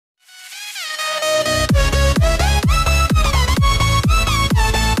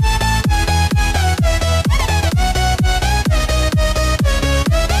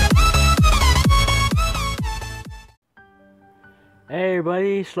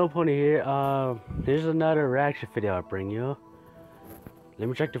Hey, Slow Pony here. Here's another reaction video I bring you. Let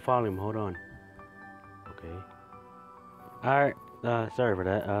me check the volume. Hold on. Okay. Alright. Sorry for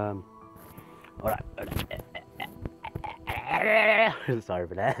that. Hold on. Sorry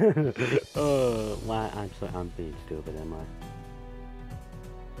for that. Why? I'm being stupid, am I?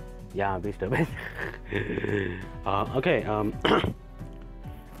 Yeah, I'm being stupid. Okay.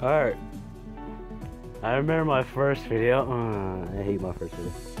 Alright. I remember my first video. I hate my first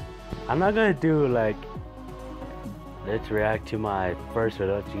video. I'm not gonna do like let's react to my first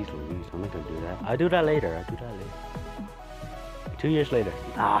video. Jeez Louise, I'm not gonna do that. I'll do that later. 2 years later.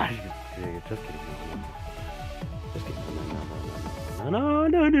 Just kidding. Just kidding.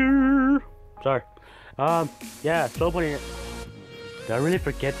 No. Sorry. Yeah, Slow Pony. Did I really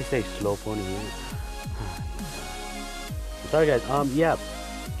forget to say Slow Pony? Sorry guys. Yeah.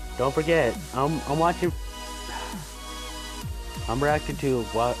 Don't forget, I'm reacting to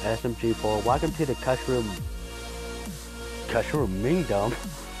SMG4. Welcome to the Kushroom Mingdom.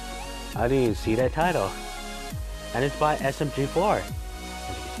 I didn't even see that title. And it's by SMG4. As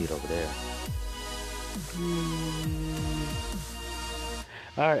you can see it over there.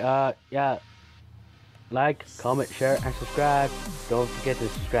 Alright, yeah. Like, comment, share, and subscribe. Don't forget to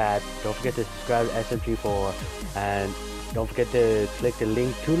subscribe. Don't forget to subscribe to SMG4. And don't forget to click the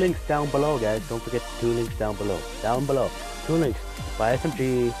link, 2 links down below, guys. Don't forget 2 links down below. 2 links by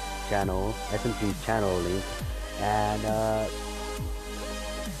SMG's channel link, and the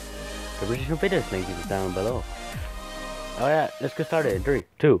original videos link is down below. Oh yeah, let's get started in 3,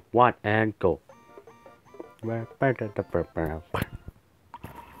 2, 1, and go.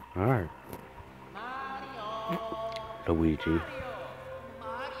 Alright. Luigi.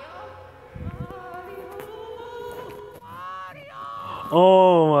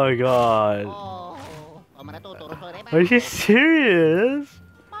 Oh my god. Are you serious?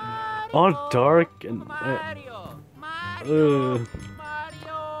 All dark and yeah,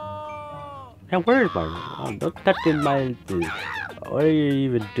 where is Mario? Don't touch my. What are you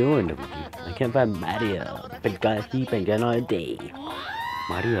even doing to me? I can't find Mario. Been got he been getting all day.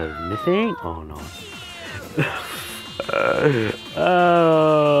 Mario is missing? Oh no.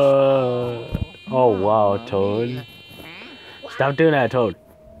 Oh wow, Toad. Stop doing that, Toad.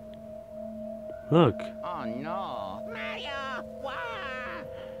 Look. Oh no. Mario,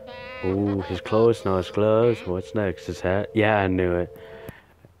 ooh, his clothes, no, his gloves. What's next? His hat? Yeah, I knew it.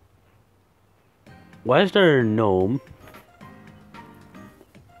 Why is there a gnome?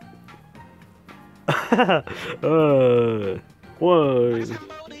 What?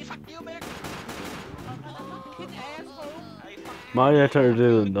 Mario turned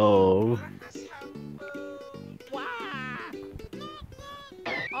into a gnome.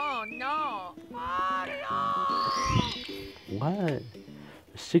 no. What?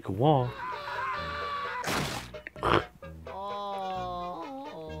 A secret wall.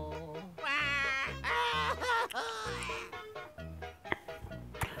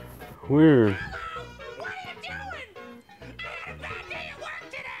 Weird. What are you doing? That didn't work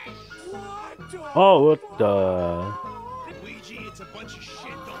today. Oh, what the? Luigi, it's a bunch of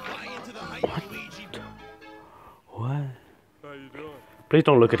shit. Don't buy into the hype, Luigi. What? How you doing? Please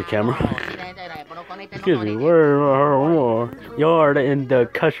don't look at the camera. Excuse me, you're in the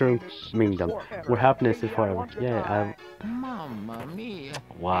Kushroom Mingdom, where happiness is forever. Yeah, Mamma mia.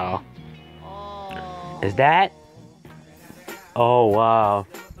 wow. Is that? Oh, wow.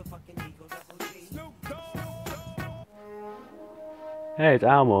 Hey, it's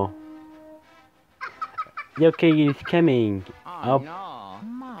Elmo. Your king is coming. Oh, no.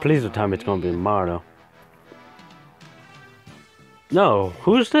 Please don't tell me it's gonna be Mario. No,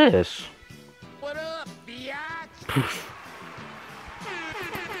 who's this? What up, biatch?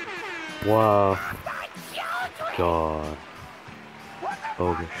 Wow. God.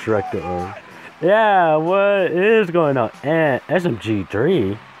 Okay, Shrek the Earth. Yeah, what is going on? And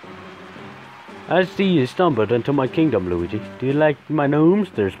SMG3? I see you stumbled into my kingdom, Luigi. Do you like my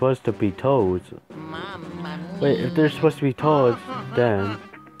gnomes? They're supposed to be toads. Wait, if they're supposed to be toads, then...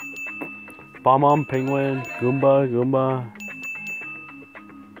 Bomb, penguin, Goomba.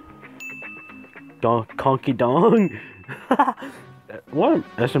 Conky Dong. What?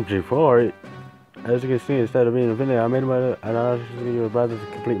 SMG4. As you can see, instead of being a video, I made my your brothers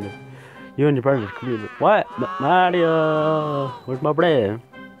completeness. You and your brothers completeness. What? Mario! Where's my bread?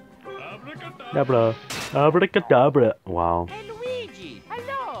 Abracadabra. Wow. Hey, Luigi.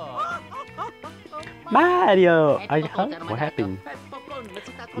 Hello. Mario! What happened?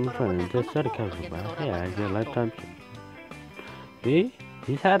 I'm fine. Just said it comes about. Yeah, I get a lifetime. See?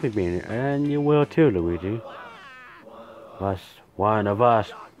 He's happy being here, and you will too, Luigi. One of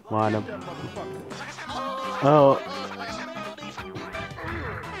us. One of. Oh.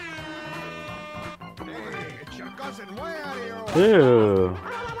 Hey, it's your cousin. Way out of your way. Ew.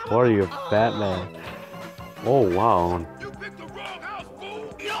 What are you, Batman? Oh wow. You picked the wrong house, fool.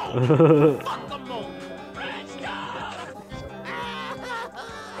 Fuck the moon. Let's go.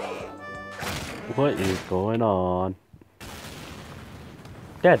 What is going on?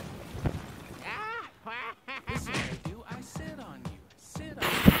 Dead.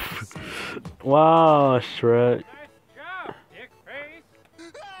 Wow, Shrek.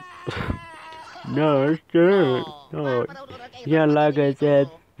 No, it's good. No. Yeah, like I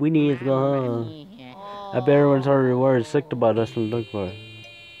said, we need to go home. I bet everyone's already worried, sick about us and look for it.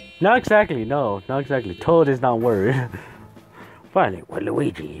 Not exactly, no, not exactly. Toad is not worried. Finally, with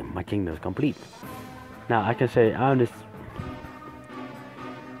Luigi, my kingdom's complete. Now I can say I'm this.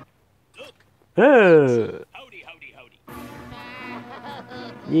 Howdy, howdy, howdy.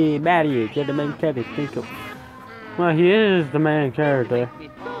 Yeah, Mario, you're the main character. Think of. Well, he is the main character.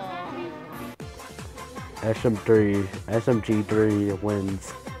 SMG3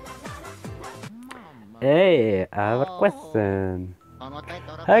 wins. Hey, I have a question.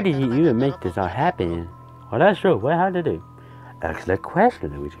 How did you even make this all happen? Well, that's true. What how did you do? Excellent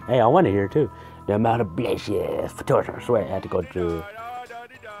question, Luigi. Hey, I want to hear too. The amount of bloodshed for torture, I swear I had to go through.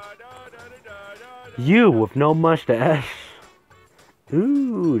 You with no mustache.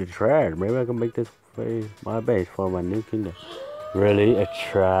 Ooh, the trash. Maybe I can make this my base for my new kingdom. Really? A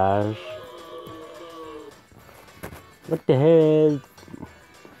trash? What the hell?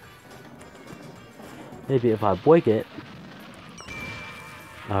 Maybe if I break it.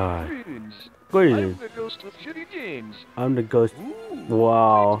 Alright. Greetings. I'm the ghost of Shitty James. I'm the ghost.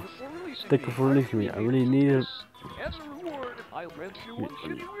 Wow. Thank you for releasing me. I really need it. As a reward, I'll grant you one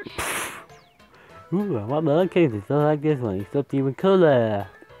shitty wish. Ooh, I want my own cases just like this one, except even cooler.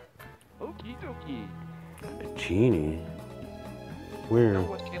 Okie dokie. A genie? Where? Know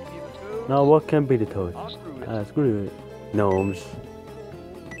what can be the toad? No, what can be the toad? I'll screw it. Screw it. Gnomes.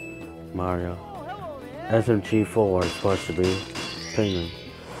 Mario. SMG4 is supposed to be. Penguin.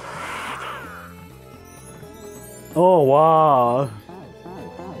 Oh, wow.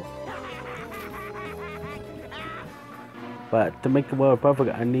 But to make the world perfect,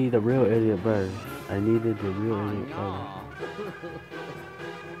 I need a real idiot bird. I needed the real idiot bird.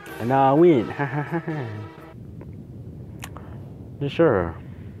 And now I win. Ha ha ha ha. Yeah, sure.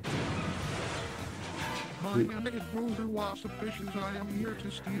 My name is Bruiser Wassapicious. I am here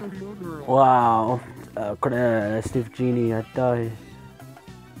to steal your girl. Wow. Steve Genie, I died.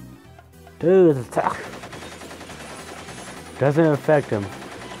 Dude, it's tough. Doesn't affect him.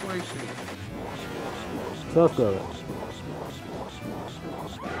 So good.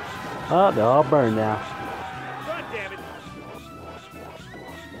 Oh, they're all burned now. God damn it.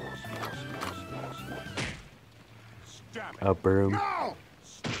 Stop it. A broom. No!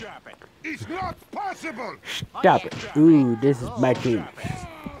 Stop it. It's not possible. Stop it. Ooh, this is my team.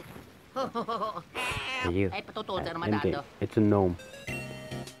 Hey, you. Empty. It's a gnome.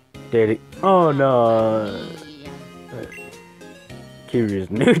 Daddy. Oh no. Curious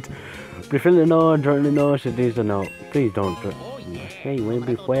newt. Prefer no, join the no, should do the no. Please don't. Hey, when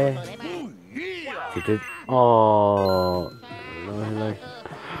before. She did. Oh. No,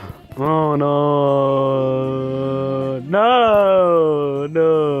 oh no. No.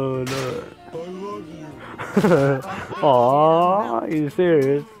 No. No. I love you. Aw, are you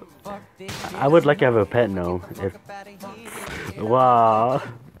serious? I would like to have a pet gnome. If. Wow.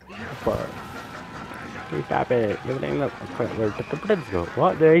 Fuck. Please stop it. Everything look. Where'd the birds go?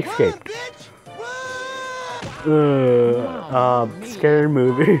 What? They escaped. Scary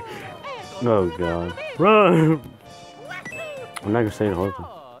movie. Oh god. Run! I'm not gonna say the whole thing.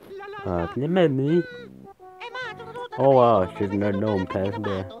 Can you make me? Oh wow, she's another gnome passing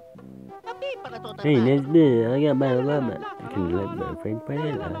there. Hey, that's good. I got my lemon. Can you let my friend play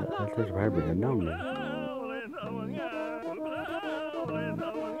it? That's just probably a gnome now.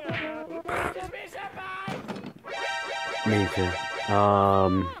 Me too.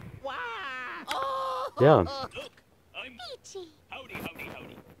 Yeah. Howdy, howdy,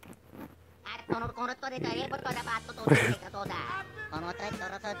 howdy.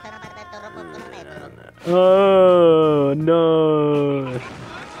 Oh no.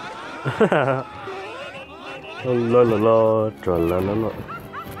 La la la, tra la la la.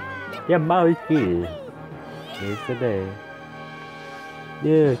 Yeah, Maui kid. It's the day.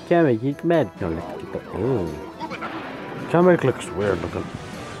 Yeah, camera, get mad. No, let's get the. Oh. Camera looks weird looking.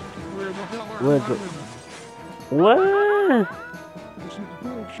 Where the hell are What? you? What? This is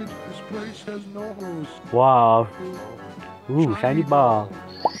bullshit. This place has no host. Wow. Ooh, shiny ball.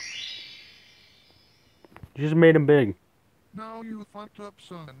 You just made him big. Now you fucked up,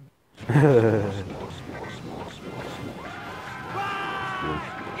 son.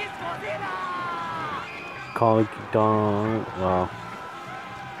 Call Dawn. Well.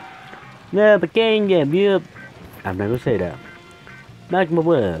 Yeah, but gang, yeah, yep. I'm not gonna say that. Mark my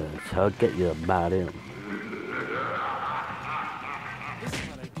words, I'll get you about him. This is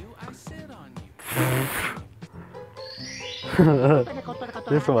what I do. I sit on you.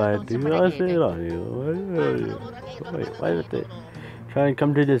 This is what I do, I'll say it on you. Wait, why did they try and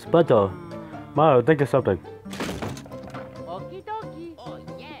come to this button? Mario, think of something. Okie dokie. Oh,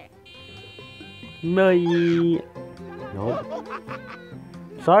 yeah. No. Nope.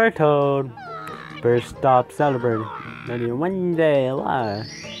 Sorry, Toad. Better stop celebrating. Maybe one day alive.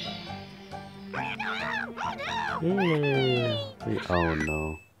 Yeah. Oh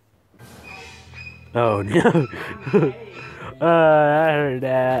no. Oh no. I heard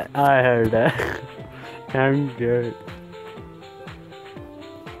that. I heard that. I'm good.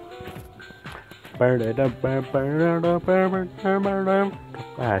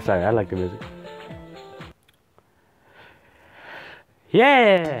 Ah, sorry, I like the music.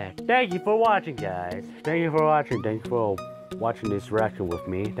 Yeah! Thank you for watching, guys. Thank you for watching. Thank you for watching this reaction with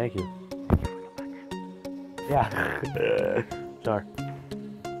me. Thank you. Yeah. Sorry.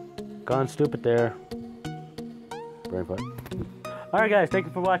 Gone stupid there. Brain fart. Alright, guys. Thank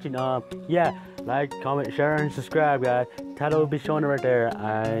you for watching. Yeah. Like, comment, share, and subscribe, guys. Title will be shown right there.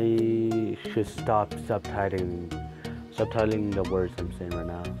 I should stop subtitling the words I'm saying right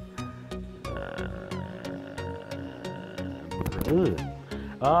now.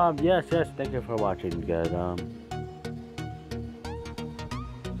 Yes, thank you for watching, guys.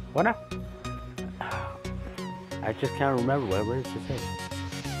 What now? I just can't remember what it is to say.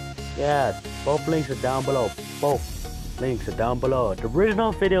 Yeah, both links are down below. Both links are down below. The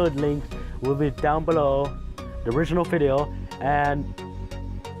original video links will be down below. The original video, and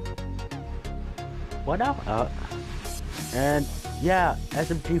what now? And yeah,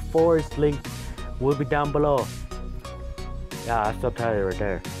 SMG4's link will be down below. Yeah, I subtitled right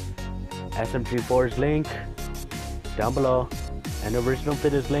there. SMG4's link down below, and the original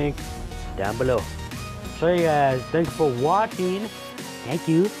video's link down below. So yeah, guys, thanks for watching. Thank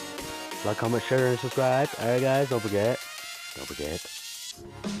you. Like, comment, share, and subscribe. Alright, guys, don't forget. Sorry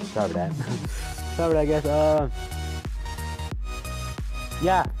for that. Sorry for that, guys.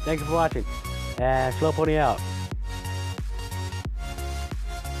 Yeah, thank you for watching. And Slow Pony out.